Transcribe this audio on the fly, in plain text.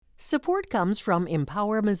Support comes from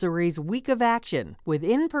Empower Missouri's Week of Action, with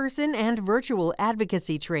in-person and virtual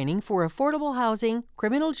advocacy training for affordable housing,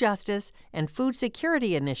 criminal justice, and food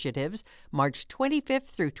security initiatives, March 25th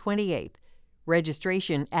through 28th.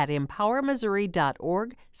 Registration at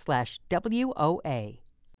empowermissouri.org/WOA.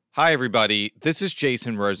 Hi, everybody. This is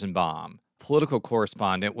Jason Rosenbaum, political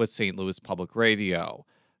correspondent with St. Louis Public Radio.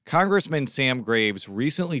 Congressman Sam Graves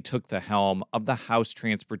recently took the helm of the House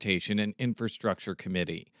Transportation and Infrastructure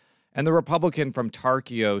Committee, and the Republican from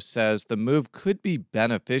Tarkio says the move could be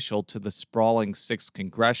beneficial to the sprawling 6th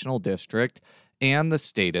congressional district and the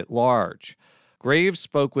state at large. Graves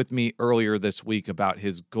spoke with me earlier this week about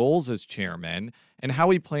his goals as chairman and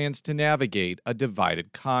how he plans to navigate a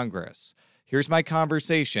divided Congress. Here's my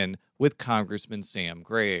conversation with Congressman Sam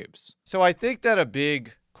Graves. So I think that a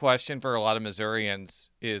big question for a lot of Missourians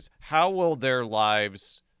is, how will their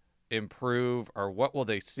lives improve, or what will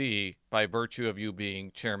they see by virtue of you being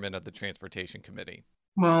chairman of the Transportation Committee?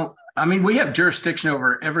 Well, I mean, we have jurisdiction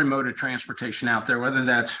over every mode of transportation out there, whether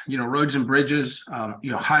that's, roads and bridges,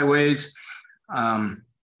 highways,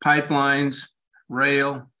 pipelines,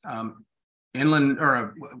 rail, inland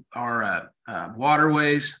or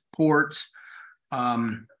waterways, ports,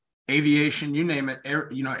 aviation, you name it,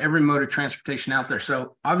 every mode of transportation out there.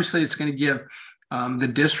 So obviously it's going to give the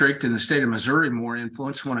district and the state of Missouri more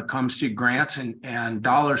influence when it comes to grants and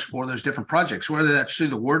dollars for those different projects, whether that's through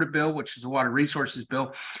the WRDA bill, which is the Water Resources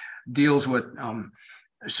Bill, deals with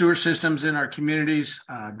sewer systems in our communities,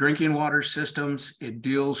 drinking water systems. It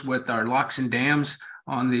deals with our locks and dams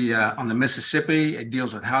on the Mississippi. It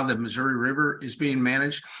deals with how the Missouri River is being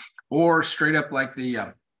managed, or straight up like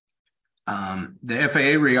the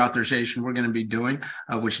FAA reauthorization we're going to be doing,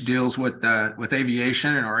 which deals with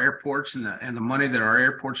aviation and our airports and the money that our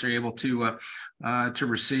airports are able to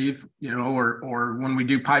receive, or when we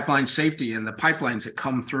do pipeline safety and the pipelines that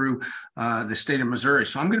come through the state of Missouri.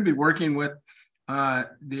 So I'm going to be working with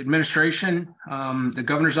the administration, the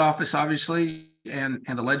governor's office, obviously, and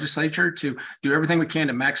the legislature to do everything we can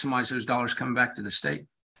to maximize those dollars coming back to the state.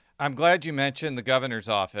 I'm glad you mentioned the governor's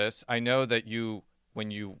office. I know that when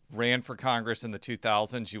you ran for Congress in the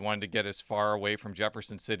 2000s, you wanted to get as far away from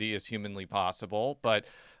Jefferson City as humanly possible. But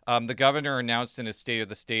the governor announced in his State of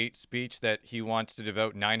the State speech that he wants to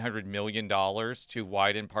devote $900 million to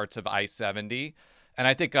widen parts of I-70. And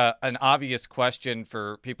I think an obvious question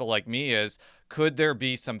for people like me is, could there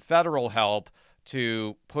be some federal help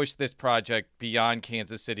to push this project beyond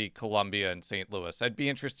Kansas City, Columbia, and St. Louis? I'd be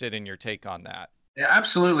interested in your take on that. Yeah,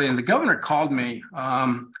 absolutely. And the governor called me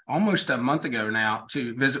almost a month ago now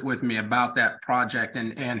to visit with me about that project.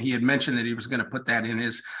 And he had mentioned that he was going to put that in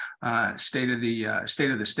his state of the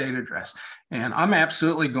state address. And I'm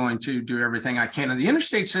absolutely going to do everything I can. And the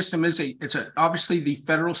interstate system is obviously the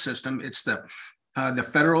federal system. It's the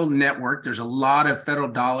federal network. There's a lot of federal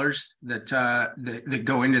dollars that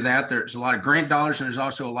go into that. There's a lot of grant dollars, and there's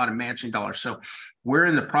also a lot of matching dollars. So we're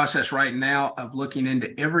in the process right now of looking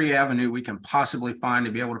into every avenue we can possibly find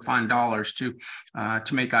to be able to find dollars to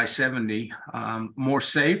make I-70 more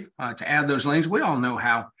safe, to add those lanes. We all know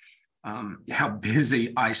how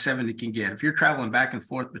busy I-70 can get. If you're traveling back and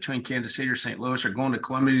forth between Kansas City or St. Louis, or going to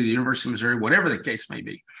Columbia, to the University of Missouri, whatever the case may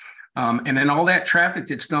be. And then all that traffic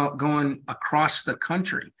that's going across the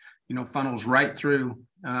country, funnels right through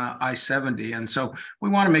I-70. And so we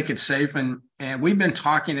want to make it safe. And we've been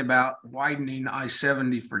talking about widening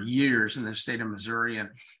I-70 for years in the state of Missouri.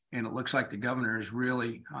 And it looks like the governor is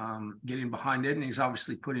really getting behind it. And he's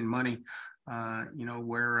obviously putting money,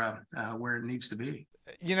 where it needs to be.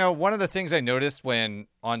 One of the things I noticed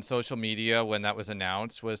on social media when that was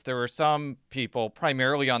announced was there were some people,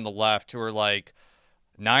 primarily on the left, who were like,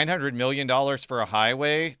 $900 million for a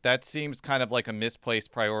highway? That seems kind of like a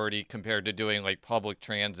misplaced priority compared to doing like public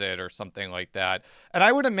transit or something like that. And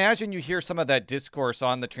I would imagine you hear some of that discourse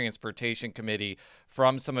on the Transportation Committee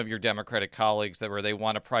from some of your Democratic colleagues where they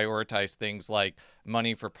want to prioritize things like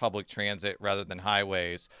money for public transit rather than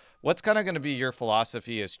highways. What's kind of going to be your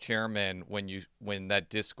philosophy as chairman when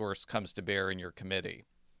that discourse comes to bear in your committee?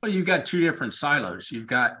 Well, you've got two different silos. You've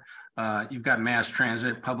got mass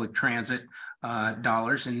transit, public transit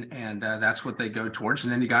dollars, and that's what they go towards.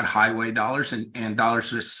 And then you got highway dollars and dollars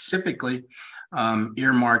specifically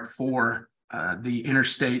earmarked for the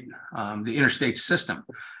interstate system.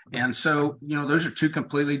 And so, those are two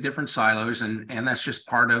completely different silos, and that's just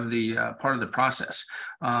part of the process.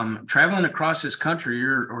 Traveling across this country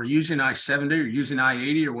or using I-70 or using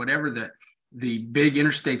I-80 or whatever the big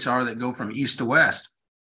interstates are that go from east to west.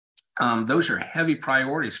 Those are heavy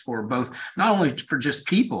priorities for both, not only for just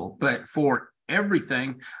people, but for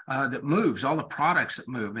everything that moves, all the products that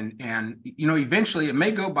move. And eventually it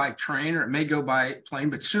may go by train or it may go by plane,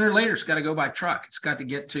 but sooner or later it's got to go by truck. It's got to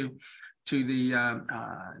get to the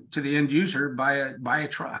end user by a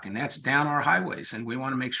truck, and that's down our highways. And we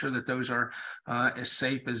want to make sure that those are as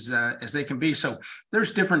safe as they can be. So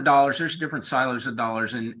there's different dollars, there's different silos of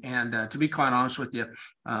dollars, and to be quite honest with you,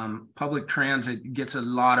 public transit gets a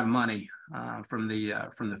lot of money from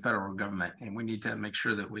the federal government, and we need to make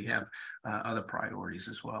sure that we have other priorities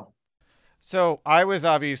as well. So I was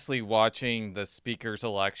obviously watching the speaker's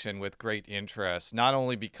election with great interest, not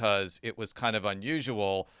only because it was kind of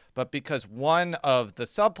unusual, but because one of the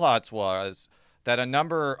subplots was that a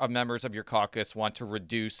number of members of your caucus want to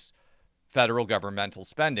reduce federal governmental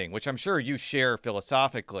spending, which I'm sure you share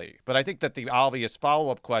philosophically. But I think that the obvious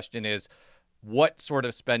follow-up question is, what sort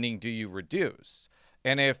of spending do you reduce?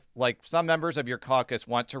 And if, like, some members of your caucus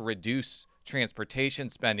want to reduce transportation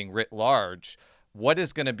spending writ large, what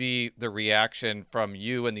is going to be the reaction from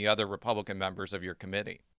you and the other Republican members of your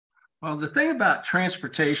committee? Well, the thing about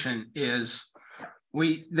transportation is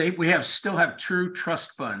we still have true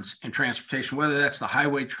trust funds in transportation, whether that's the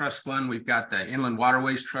Highway Trust Fund, we've got the Inland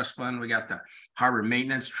Waterways Trust Fund, we got the Harbor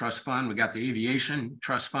Maintenance Trust Fund, we got the Aviation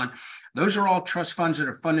Trust Fund. Those are all trust funds that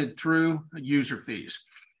are funded through user fees.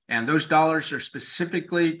 And those dollars are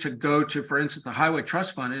specifically to go to, for instance, the Highway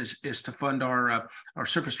Trust Fund is to fund our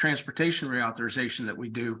surface transportation reauthorization that we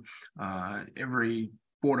do every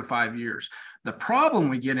 4 to 5 years. The problem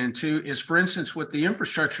we get into is, for instance, with the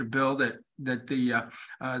infrastructure bill that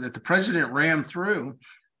the president rammed through,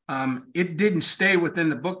 it didn't stay within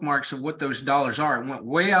the bookmarks of what those dollars are. It went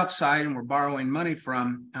way outside, and we're borrowing money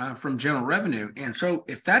from general revenue. And so,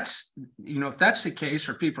 if that's the case,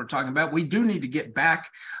 or people are talking about, we do need to get back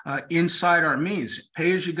inside our means.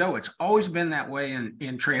 Pay as you go. It's always been that way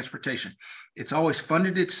in transportation. It's always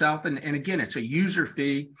funded itself, and again, it's a user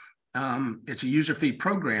fee. It's a user fee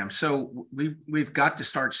program. So we've got to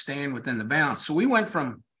start staying within the bounds. So we went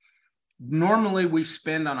from, normally we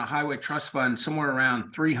spend on a highway trust fund somewhere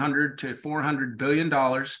around $300 to $400 billion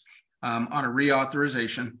on a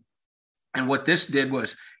reauthorization. And what this did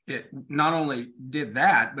was, it not only did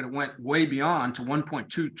that, but it went way beyond to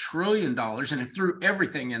 $1.2 trillion, and it threw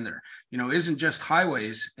everything in there. It isn't just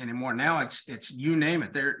highways anymore. Now it's you name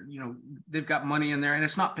it. They've got money in there, and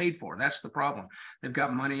it's not paid for. That's the problem. They've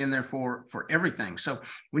got money in there for everything. So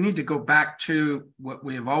we need to go back to what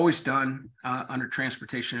we have always done under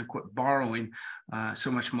transportation and quit borrowing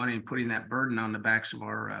so much money and putting that burden on the backs of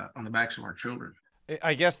our children.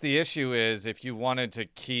 I guess the issue is, if you wanted to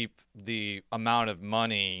keep the amount of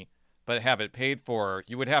money but have it paid for,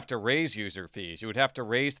 you would have to raise user fees. You would have to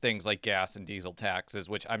raise things like gas and diesel taxes,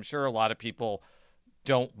 which I'm sure a lot of people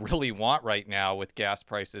don't really want right now with gas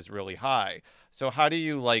prices really high. So how do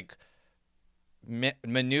you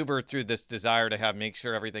maneuver through this desire to make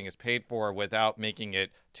sure everything is paid for without making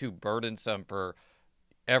it too burdensome for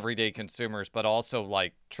everyday consumers, but also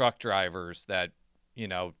like truck drivers that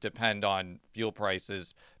depend on fuel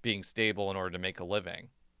prices being stable in order to make a living?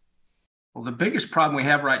 Well, the biggest problem we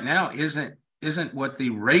have right now isn't what the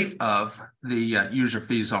rate of the user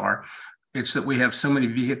fees are. It's that we have so many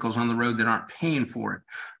vehicles on the road that aren't paying for it.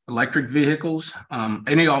 Electric vehicles,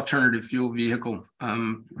 any alternative fuel vehicle,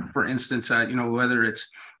 for instance, whether it's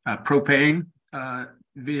propane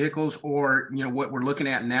vehicles or, what we're looking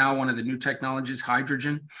at now, one of the new technologies,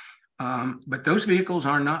 hydrogen. But those vehicles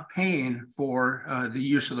are not paying for the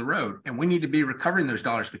use of the road. And we need to be recovering those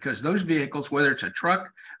dollars, because those vehicles, whether it's a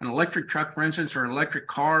truck, an electric truck, for instance, or an electric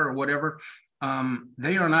car or whatever,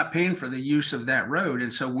 they are not paying for the use of that road.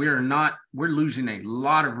 And so we're losing a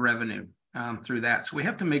lot of revenue through that. So we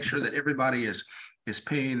have to make sure that everybody is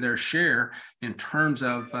paying their share in terms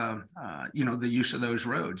of, the use of those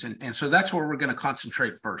roads. And so that's where we're going to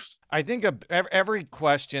concentrate first. I think every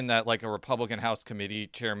question that a Republican House committee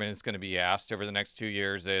chairman is going to be asked over the next 2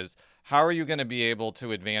 years is, how are you going to be able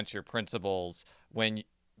to advance your principles when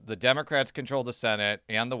the Democrats control the Senate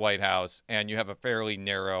and the White House, and you have a fairly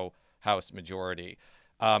narrow House majority?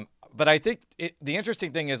 But I think the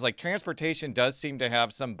interesting thing is, transportation does seem to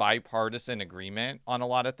have some bipartisan agreement on a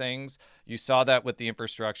lot of things. You saw that with the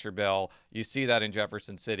infrastructure bill. You see that in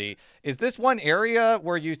Jefferson City. Is this one area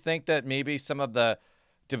where you think that maybe some of the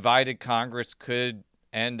divided Congress could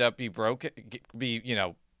end up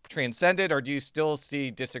transcended, or do you still see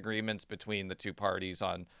disagreements between the two parties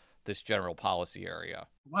on this general policy area?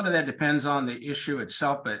 A lot of that depends on the issue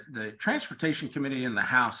itself, but the Transportation Committee in the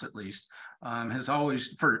House, at least, has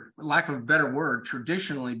always, for lack of a better word,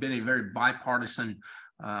 traditionally been a very bipartisan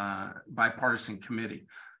committee.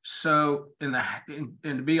 So, and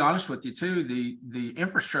to be honest with you too, the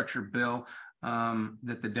infrastructure bill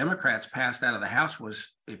that the Democrats passed out of the House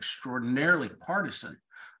was extraordinarily partisan.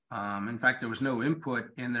 In fact, there was no input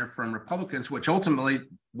in there from Republicans, which ultimately,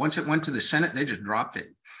 once it went to the Senate, they just dropped it.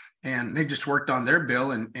 And they just worked on their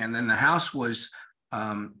bill. And then the House was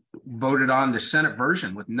voted on the Senate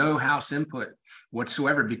version with no House input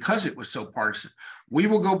whatsoever because it was so partisan. We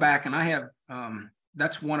will go back, and I have,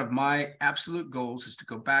 that's one of my absolute goals, is to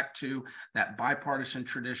go back to that bipartisan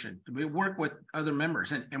tradition, to work with other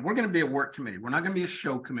members. And we're going to be a work committee. We're not going to be a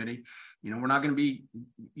show committee. We're not going to be,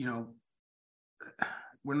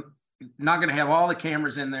 we're not going to have all the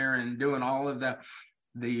cameras in there and doing all of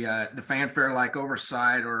the fanfare like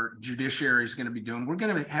oversight or judiciary is going to be doing. We're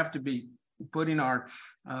going to have to be putting our,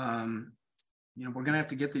 we're going to have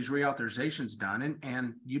to get these reauthorizations done.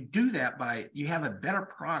 And you do that by, you have a better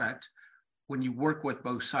product when you work with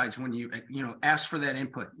both sides, when you ask for that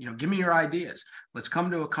input, give me your ideas. Let's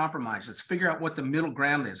come to a compromise. Let's figure out what the middle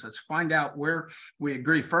ground is. Let's find out where we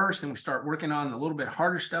agree first, and we start working on the little bit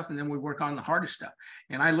harder stuff, and then we work on the hardest stuff.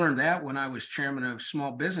 And I learned that when I was chairman of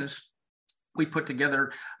small business. We put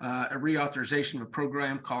together a reauthorization of a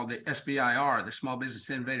program called the SBIR, the Small Business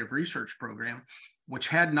Innovative Research Program, which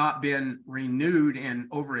had not been renewed in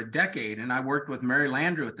over a decade. And I worked with Mary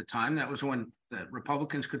Landrieu at the time. That was when the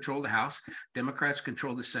Republicans controlled the House, Democrats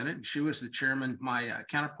controlled the Senate, and she was the chairman, my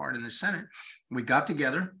counterpart in the Senate. We got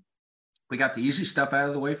together. We got the easy stuff out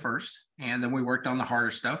of the way first, and then we worked on the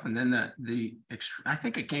harder stuff. And then I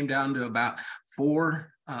think it came down to about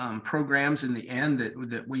 4 programs in the end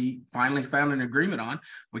that we finally found an agreement on.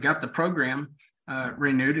 We got the program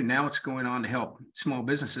renewed, and now it's going on to help small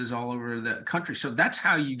businesses all over the country. So that's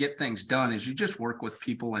how you get things done, is you just work with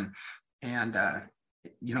people and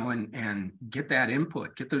get that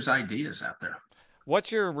input, get those ideas out there. What's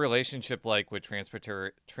your relationship like with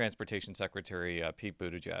Transportation Secretary Pete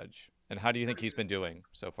Buttigieg, and how do you think he's been doing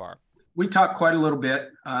so far? We talked quite a little bit.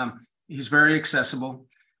 He's very accessible.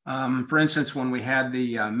 For instance, when we had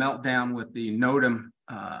the meltdown with the NOTAM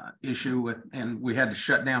issue, and we had to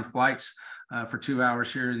shut down flights for 2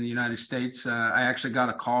 hours here in the United States, I actually got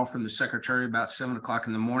a call from the secretary about 7 o'clock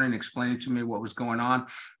in the morning explaining to me what was going on.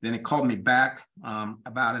 Then he called me back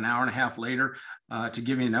about an hour and a half later to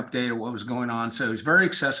give me an update of what was going on. So he's very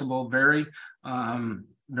accessible, very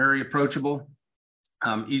approachable,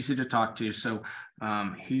 easy to talk to. So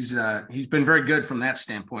he's been very good from that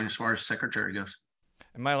standpoint as far as secretary goes.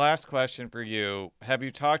 And my last question for you, have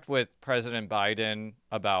you talked with President Biden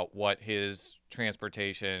about what his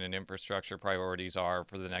transportation and infrastructure priorities are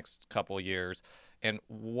for the next couple of years? And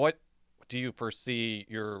what do you foresee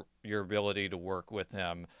your ability to work with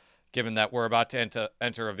him, given that we're about to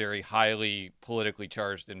enter a very highly politically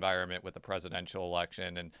charged environment with the presidential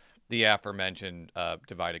election and the aforementioned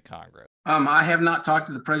divided Congress? I have not talked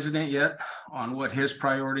to the president yet on what his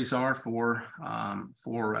priorities are for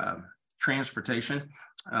transportation.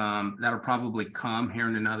 That'll probably come here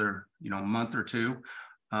in another month or two.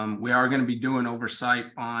 We are going to be doing oversight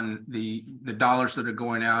on the dollars that are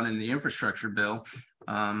going out in the infrastructure bill.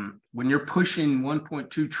 When you're pushing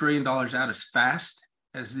 $1.2 trillion out as fast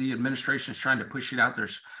as the administration is trying to push it out,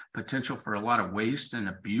 there's potential for a lot of waste and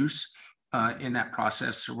abuse in that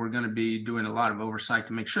process. So we're going to be doing a lot of oversight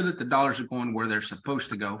to make sure that the dollars are going where they're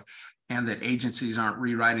supposed to go, and that agencies aren't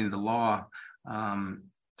rewriting the law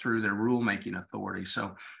through their rulemaking authority.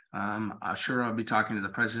 So I'm sure I'll be talking to the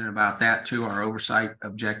president about that too, our oversight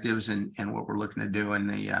objectives and what we're looking to do in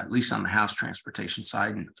the at least on the House transportation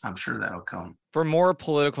side, and I'm sure that'll come. For more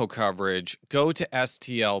political coverage, go to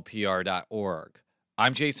stlpr.org.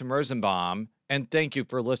 I'm Jason Rosenbaum, and thank you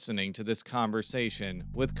for listening to this conversation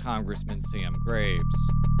with Congressman Sam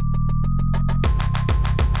Graves.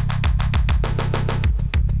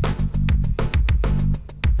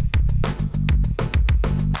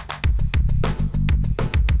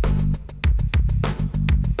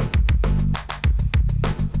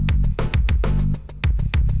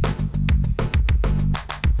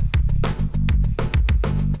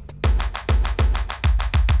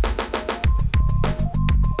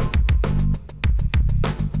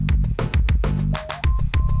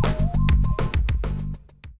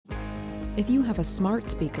 If you have a smart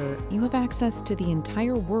speaker, you have access to the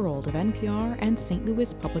entire world of NPR and St.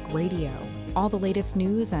 Louis Public Radio. All the latest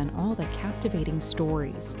news and all the captivating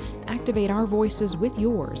stories. Activate our voices with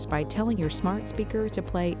yours by telling your smart speaker to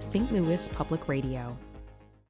play St. Louis Public Radio.